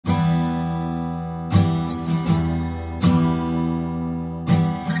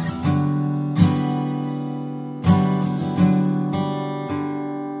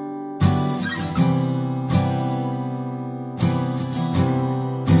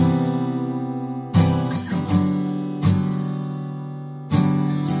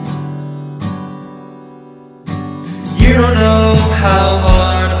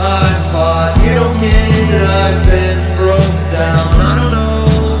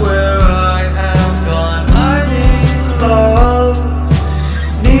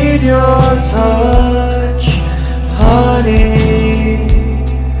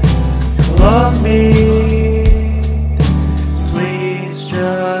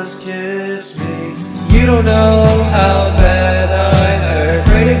don't know how bad I hurt.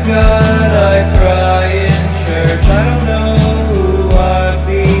 Pray to God I cry in church. I don't know who I've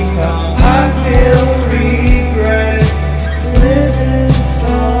become. I feel regret, live in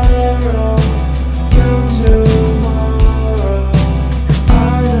sorrow, till tomorrow.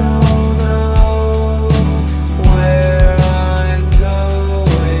 I don't know where I'm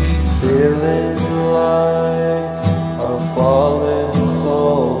going. Feeling like a fallen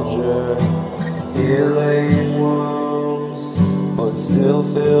soldier, healing wounds, but still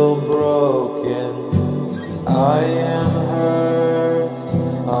feel broken. I am hurt,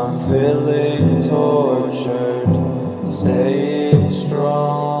 I'm feeling tortured, staying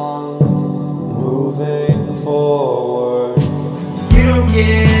strong, moving forward. You don't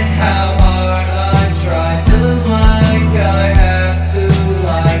get how hard I try, feeling like I have to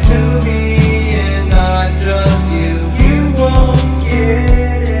lie to me and not just you. You won't get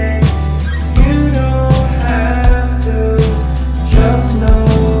it, you don't have to, just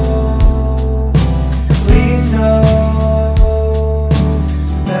know, please know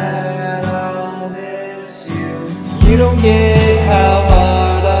that I'll miss you. You don't get how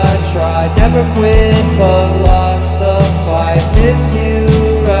hard I tried, never quit but lost the fight. Miss you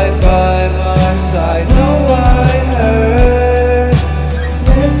right by my side, know I hurt,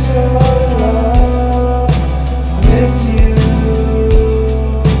 miss your love, miss you,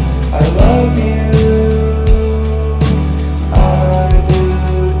 I love you, I do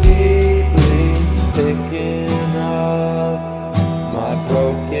deeply. Picking up my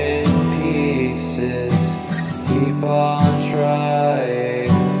broken pieces, keep on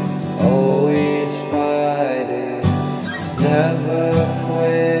trying, always fighting, never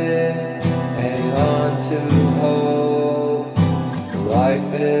quit, hang on to hope.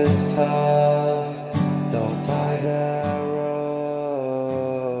 Life is tough.